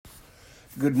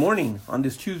Good morning. On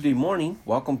this Tuesday morning,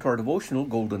 welcome to our devotional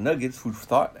Golden Nuggets, food for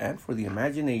thought and for the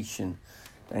imagination.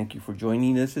 Thank you for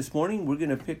joining us this morning. We're going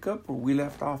to pick up where we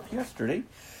left off yesterday.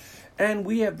 And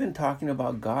we have been talking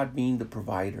about God being the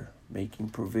provider, making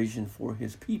provision for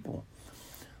his people.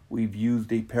 We've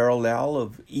used a parallel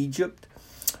of Egypt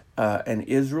and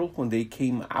Israel when they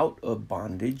came out of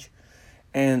bondage.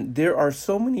 And there are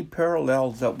so many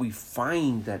parallels that we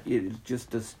find that it is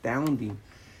just astounding.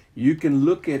 You can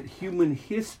look at human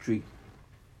history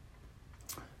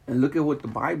and look at what the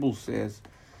Bible says,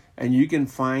 and you can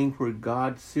find where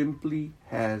God simply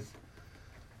has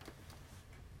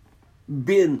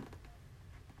been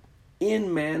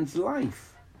in man's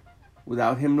life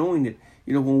without him knowing it.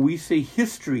 You know, when we say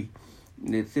history,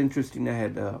 it's interesting. I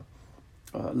had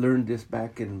learned this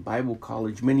back in Bible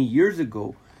college many years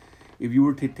ago. If you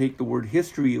were to take the word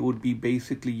history, it would be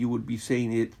basically, you would be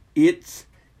saying it's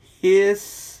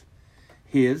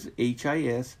his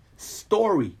H-I-S,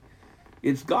 story.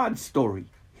 It's God's story.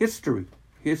 History.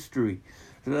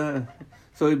 So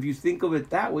if you think of it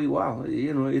that way, wow,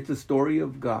 you know, it's a story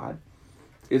of God.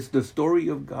 It's the story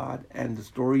of God and the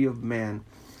story of man,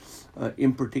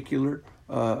 in particular,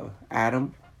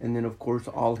 Adam, and then, of course,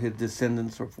 all his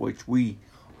descendants, of which we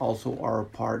also are a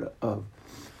part of.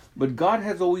 But God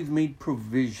has always made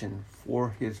provision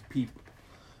for his people.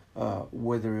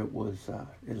 Whether it was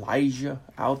Elijah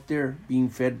out there being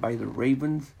fed by the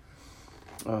ravens,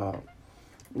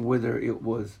 whether it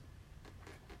was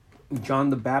John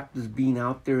the Baptist being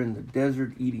out there in the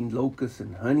desert eating locusts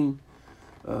and honey,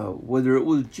 whether it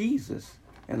was Jesus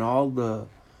and all the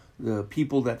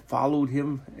people that followed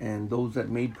him and those that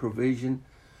made provision.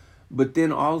 But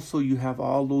then also you have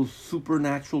all those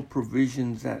supernatural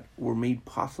provisions that were made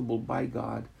possible by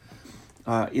God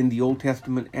in the Old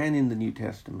Testament and in the New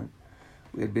Testament.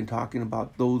 We had been talking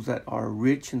about those that are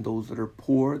rich and those that are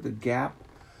poor, the gap,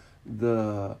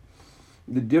 the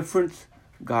difference.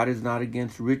 God is not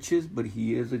against riches, but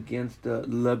he is against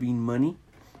loving money,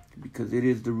 because it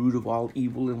is the root of all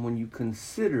evil. And when you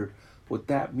consider what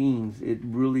that means, it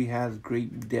really has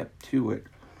great depth to it.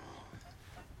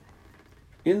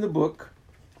 In the book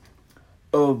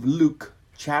of Luke,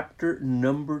 chapter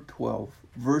number 12,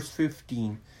 verse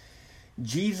 15,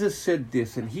 Jesus said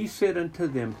this, and he said unto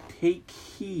them, take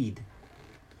heed,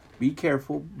 be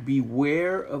careful,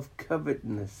 beware of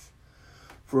covetousness,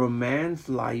 for a man's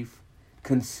life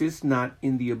consists not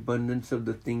in the abundance of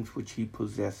the things which he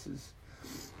possesses.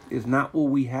 Is not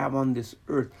what we have on this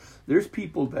earth. There's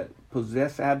people that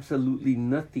possess absolutely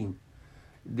nothing.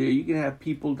 You can have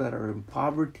people that are in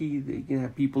poverty. You can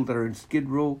have people that are in Skid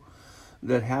Row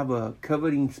that have a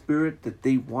coveting spirit, that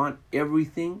they want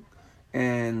everything.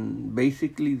 And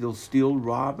basically they'll steal,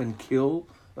 rob, and kill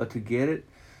to get it.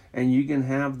 And you can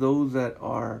have those that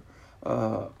are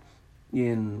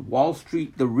in Wall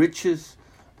Street, the riches,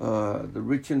 the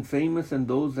rich and famous, and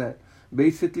those that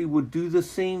basically would do the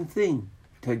same thing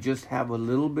to just have a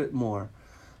little bit more.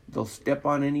 They'll step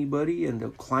on anybody and they'll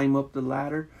climb up the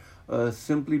ladder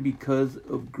simply because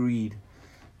of greed.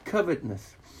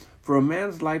 Covetousness. For a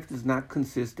man's life does not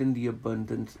consist in the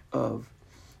abundance of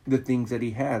the things that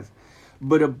he has.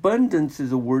 But abundance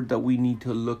is a word that we need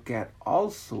to look at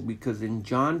also, because in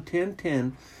John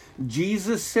 10:10,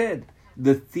 Jesus said,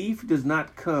 the thief does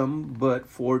not come but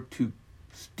for to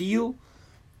steal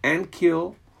and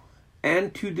kill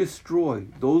and to destroy.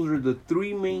 Those are the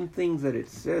three main things that it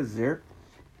says there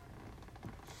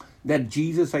that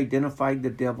Jesus identified the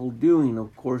devil doing.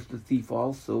 Of course, the thief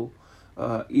also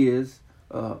is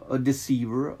a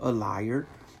deceiver, a liar,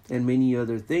 and many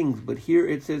other things. But here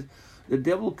it says, the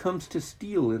devil comes to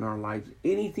steal in our lives.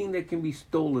 Anything that can be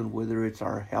stolen, whether it's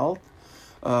our health,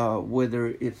 whether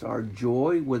it's our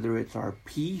joy, whether it's our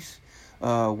peace,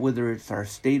 whether it's our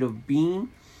state of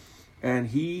being. And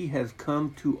he has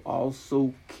come to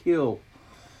also kill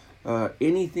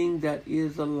anything that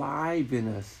is alive in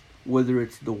us, whether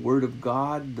it's the Word of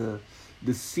God,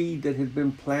 the seed that has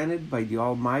been planted by the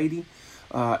Almighty.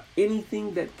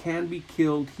 Anything that can be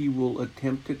killed, he will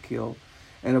attempt to kill.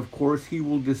 And of course, he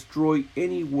will destroy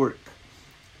any work,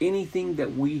 anything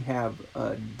that we have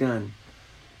done,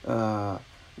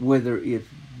 whether it's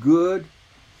good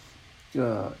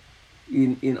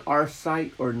in our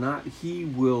sight or not. He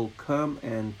will come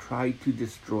and try to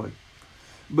destroy.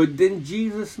 But then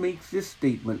Jesus makes this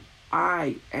statement,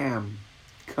 I am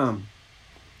come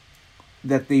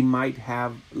that they might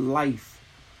have life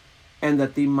and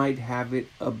that they might have it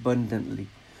abundantly.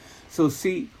 So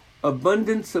see,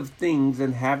 abundance of things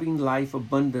and having life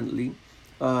abundantly,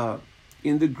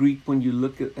 in the Greek, when you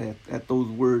look at those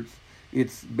words,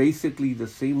 it's basically the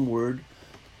same word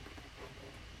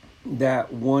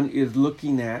that one is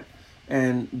looking at,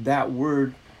 and that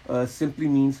word simply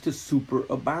means to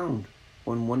superabound.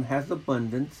 When one has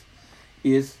abundance,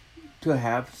 is to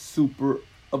have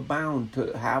superabound,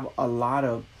 to have a lot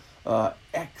of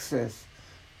excess.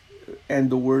 And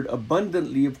the word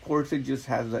abundantly, of course, it just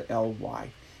has a ly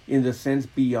in the sense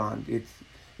beyond.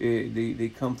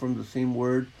 They come from the same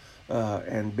word,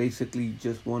 and basically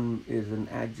just one is an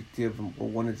adjective or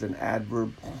one is an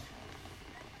adverb.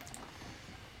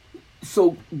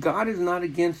 So God is not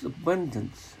against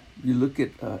abundance. You look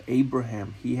at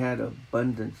Abraham, he had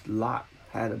abundance. Lot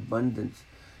had abundance.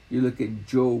 You look at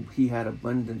Job, he had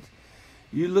abundance.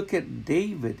 You look at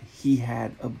David, he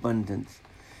had abundance.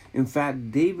 In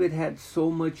fact, David had so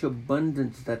much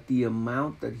abundance that the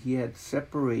amount that he had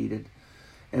separated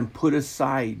and put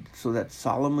aside so that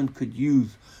Solomon could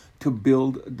use to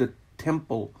build the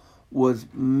temple was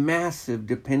massive,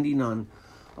 depending on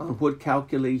what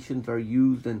calculations are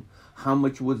used and how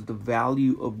much was the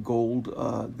value of gold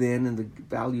then and the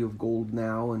value of gold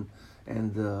now,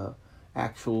 and the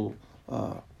actual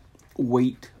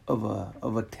weight of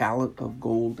a talent of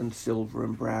gold and silver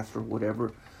and brass or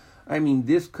whatever. I mean,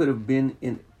 this could have been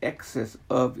in excess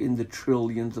of in the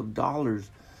trillions of dollars.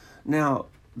 Now,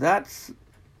 that's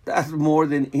more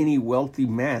than any wealthy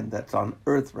man that's on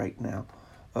earth right now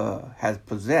has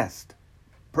possessed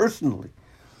personally.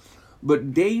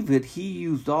 But David, he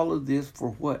used all of this for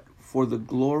what? For the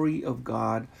glory of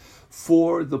God,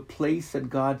 for the place that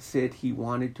God said he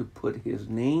wanted to put his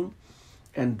name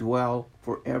and dwell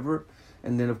forever.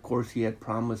 And then, of course, he had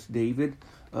promised David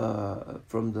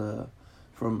from the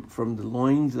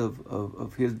loins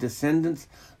of his descendants,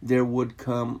 there would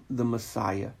come the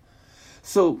Messiah.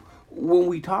 So when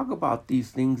we talk about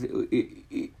these things,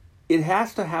 it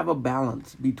has to have a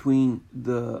balance between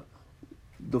the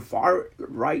far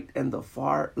right and the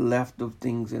far left of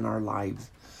things in our lives.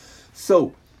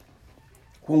 So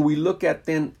when we look at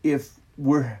then, if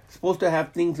we're supposed to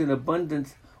have things in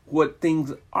abundance, what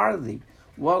things are they?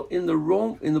 Well, in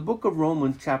the book of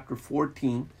Romans, chapter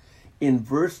 14, in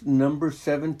verse number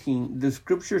 17, the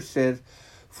scripture says,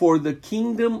 "For the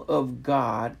kingdom of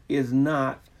God is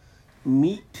not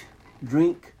meat,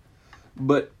 drink,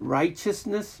 but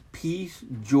righteousness, peace,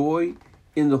 joy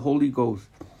in the Holy Ghost."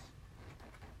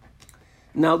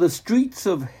 Now, the streets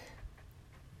of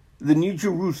the New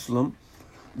Jerusalem,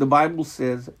 the Bible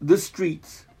says, the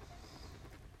streets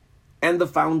and the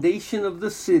foundation of the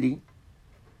city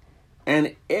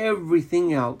and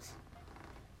everything else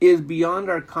is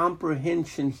beyond our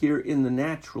comprehension here in the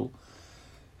natural.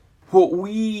 What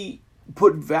we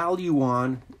put value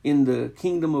on in the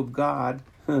kingdom of God,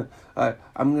 I'm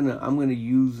gonna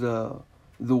use the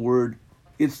word.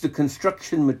 It's the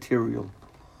construction material.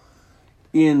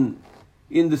 In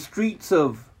the streets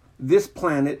of this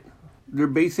planet, they're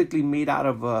basically made out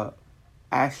of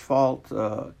asphalt,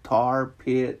 tar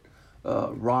pit,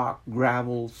 rock,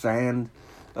 gravel, sand,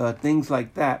 things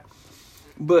like that.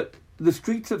 But the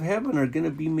streets of heaven are going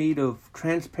to be made of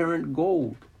transparent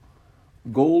gold.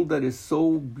 Gold that is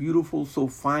so beautiful, so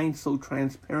fine, so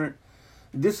transparent.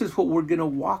 This is what we're going to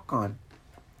walk on.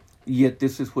 Yet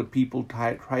this is what people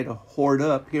try to hoard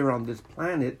up here on this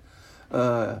planet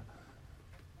as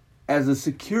a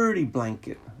security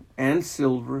blanket, and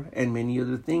silver and many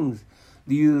other things.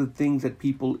 These are the things that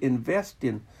people invest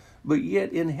in. But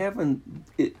yet in heaven,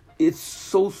 it's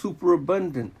so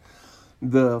superabundant.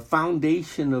 The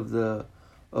foundation of the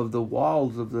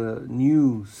walls of the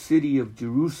new city of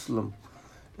Jerusalem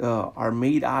are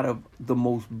made out of the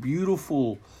most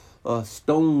beautiful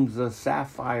stones,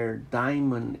 sapphire,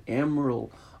 diamond,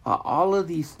 emerald, all of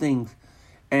these things.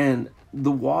 And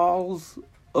the walls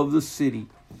of the city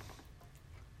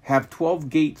have 12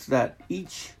 gates that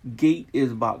each gate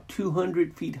is about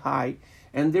 200 feet high,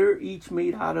 and they're each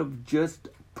made out of just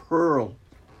pearl.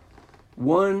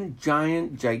 One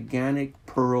gigantic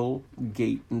pearl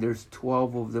gate, and there's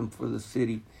 12 of them for the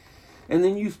city. And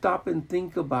then you stop and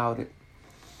think about it.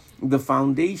 The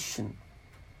foundation,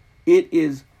 it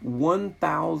is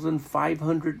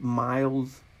 1,500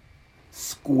 miles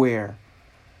square.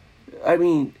 I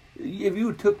mean, if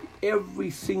you took every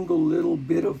single little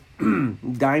bit of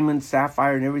diamond,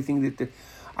 sapphire, and everything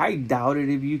I doubted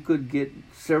if you could get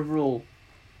several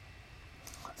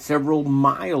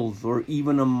miles or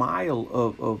even a mile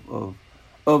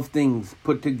of things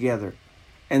put together.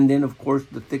 And then, of course,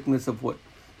 the thickness of what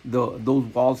those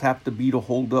walls have to be to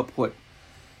hold up what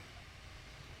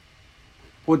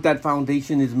that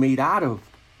foundation is made out of.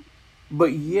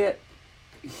 But yet,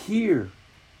 here,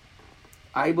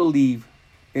 I believe,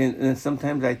 and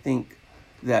sometimes I think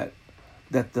that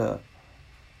the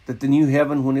new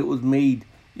heaven, when it was made,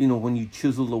 when you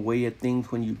chisel away at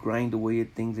things, when you grind away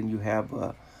at things, and you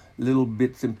have little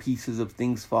bits and pieces of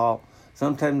things fall.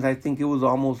 Sometimes I think it was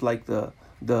almost like the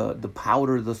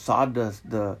powder, the sawdust,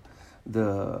 the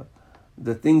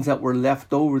things that were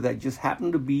left over that just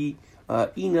happened to be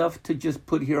enough to just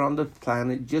put here on the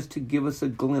planet, just to give us a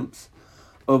glimpse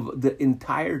of the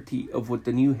entirety of what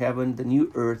the new heaven, the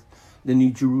new earth, the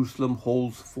new Jerusalem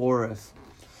holds for us.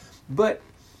 But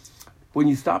when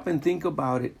you stop and think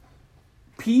about it,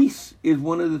 peace is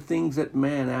one of the things that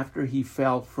man, after he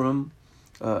fell in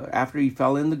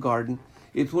the garden,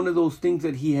 it's one of those things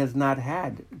that he has not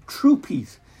had. True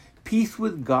peace. Peace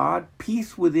with God,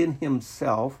 peace within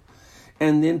himself,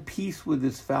 and then peace with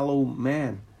his fellow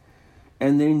man.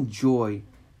 And then joy.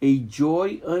 A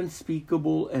joy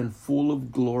unspeakable and full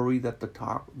of glory that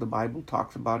the Bible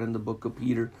talks about in the book of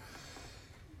Peter.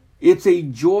 It's a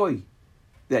joy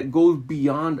that goes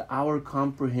beyond our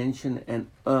comprehension and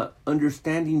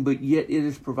understanding, but yet it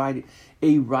is provided.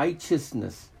 A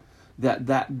righteousness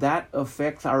that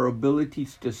affects our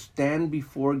abilities to stand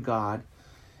before God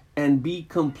and be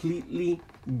completely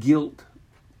guilt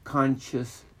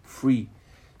conscious free.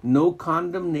 No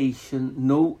condemnation,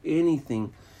 no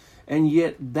anything. And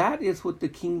yet that is what the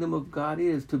kingdom of God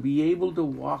is, to be able to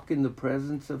walk in the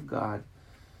presence of God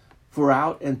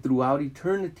throughout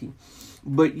eternity.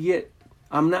 But yet,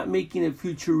 I'm not making it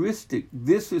futuristic.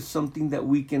 This is something that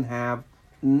we can have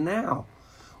now.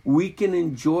 We can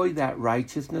enjoy that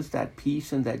righteousness, that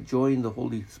peace, and that joy in the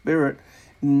Holy Spirit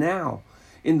now.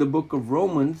 In the book of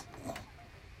Romans,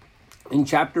 in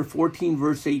chapter 14,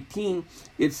 verse 18,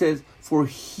 it says, "For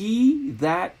he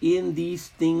that in these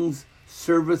things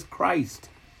serveth Christ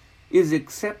is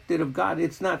accepted of God."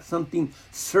 It's not something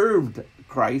served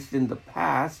Christ in the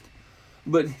past,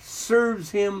 but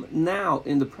serves him now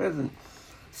in the present.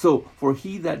 So, for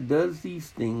he that does these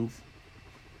things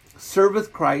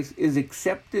serveth Christ, is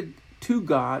accepted to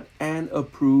God and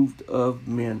approved of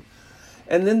men.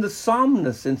 And then the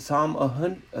psalmist in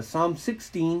Psalm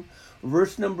 16,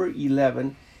 verse number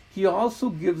 11, he also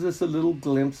gives us a little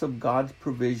glimpse of God's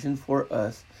provision for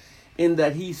us, in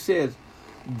that he says,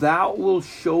 "Thou wilt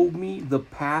show me the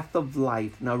path of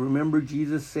life." Now remember,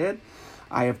 Jesus said,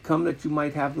 "I have come that you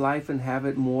might have life and have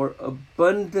it more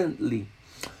abundantly."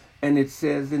 And it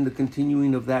says in the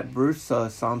continuing of that verse,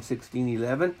 Psalm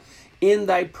 16:11, "In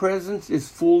thy presence is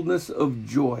fullness of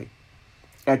joy.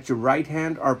 At your right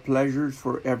hand are pleasures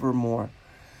forevermore."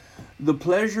 The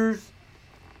pleasures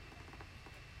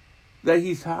that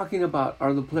he's talking about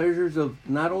are the pleasures of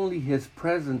not only his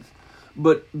presence,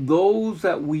 but those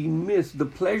that we miss. The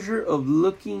pleasure of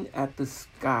looking at the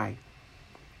sky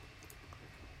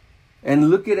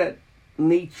and looking at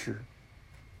nature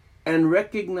and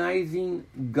recognizing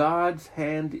God's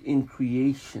hand in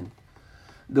creation.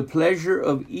 The pleasure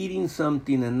of eating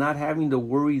something and not having to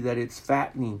worry that it's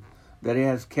fattening, that it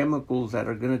has chemicals that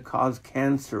are going to cause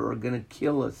cancer or going to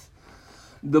kill us.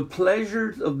 The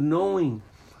pleasures of knowing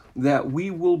that we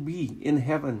will be in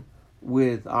heaven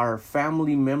with our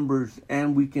family members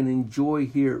and we can enjoy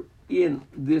here in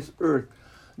this earth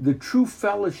the true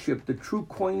fellowship, the true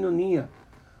koinonia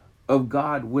of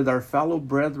God with our fellow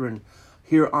brethren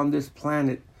here on this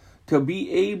planet, to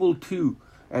be able to,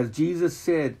 as Jesus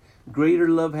said, "Greater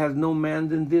love has no man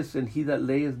than this, and he that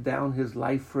layeth down his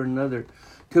life for another,"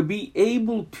 to be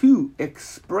able to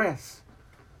express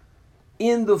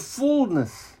in the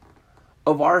fullness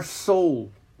of our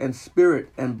soul and spirit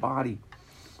and body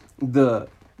the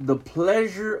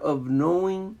pleasure of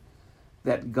knowing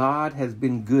that God has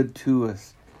been good to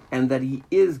us and that he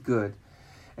is good.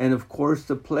 And of course,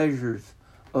 the pleasures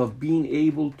of being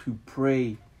able to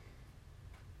pray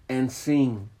and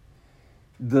sing.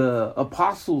 The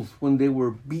apostles, when they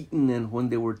were beaten and when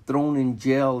they were thrown in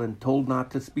jail and told not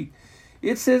to speak,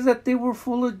 it says that they were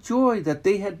full of joy, that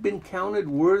they had been counted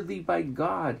worthy by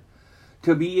God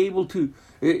to be able to,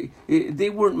 they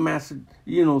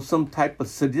weren't some type of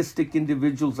sadistic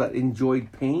individuals that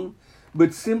enjoyed pain,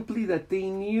 but simply that they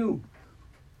knew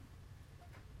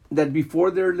that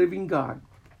before their living God,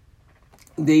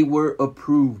 they were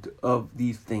approved of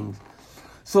these things.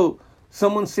 So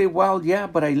someone say, "Well, yeah,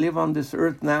 but I live on this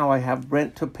earth now. I have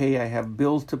rent to pay. I have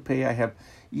bills to pay.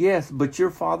 Yes, but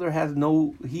your Father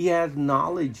he has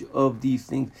knowledge of these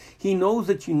things. He knows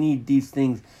that you need these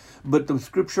things. But the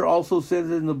scripture also says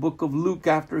in the book of Luke,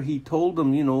 after he told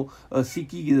them,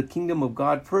 seek ye the kingdom of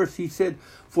God first, he said,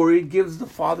 "For it gives the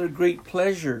Father great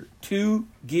pleasure to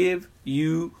give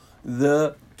you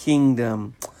the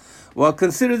kingdom." Well,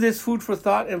 consider this food for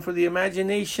thought and for the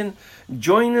imagination.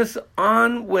 Join us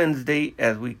on Wednesday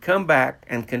as we come back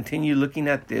and continue looking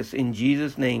at this in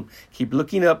Jesus' name. Keep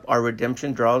looking up. Our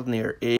redemption draws near.